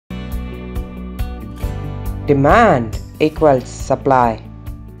Demand equals supply.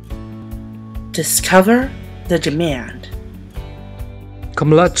 Discover the demand.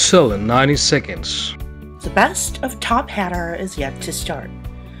 Come, let's sell in 90 seconds. The best of Tophatter is yet to start.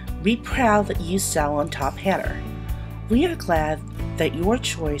 Be proud that you sell on Tophatter. We are glad that your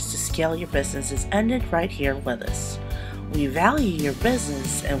choice to scale your business is ended right here with us. We value your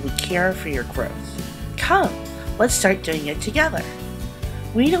business and we care for your growth. Come, let's start doing it together.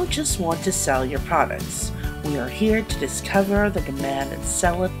 We don't just want to sell your products. We are here to discover the demand and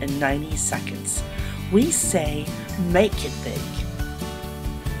sell it in 90 seconds. We say, make it big.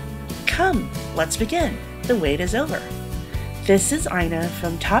 Come, let's begin. The wait is over. This is Ina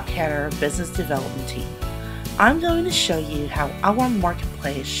from Tophatter Business Development Team. I'm going to show you how our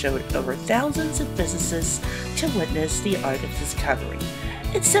marketplace showed over thousands of businesses to witness the art of discovery.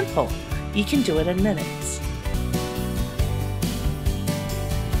 It's simple. You can do it in minutes.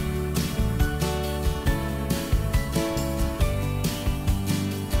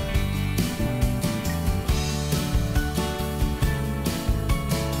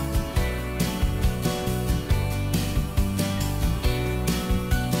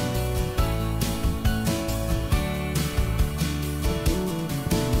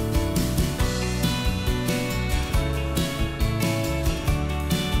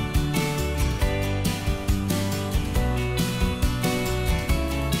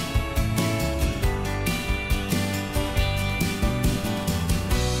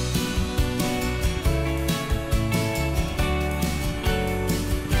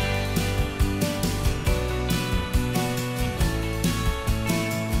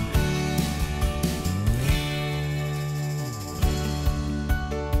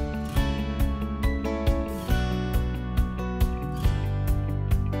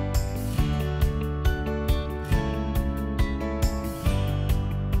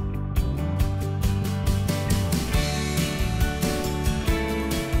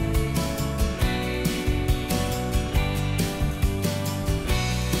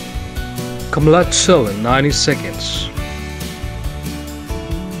 Come, let's sell in 90 seconds.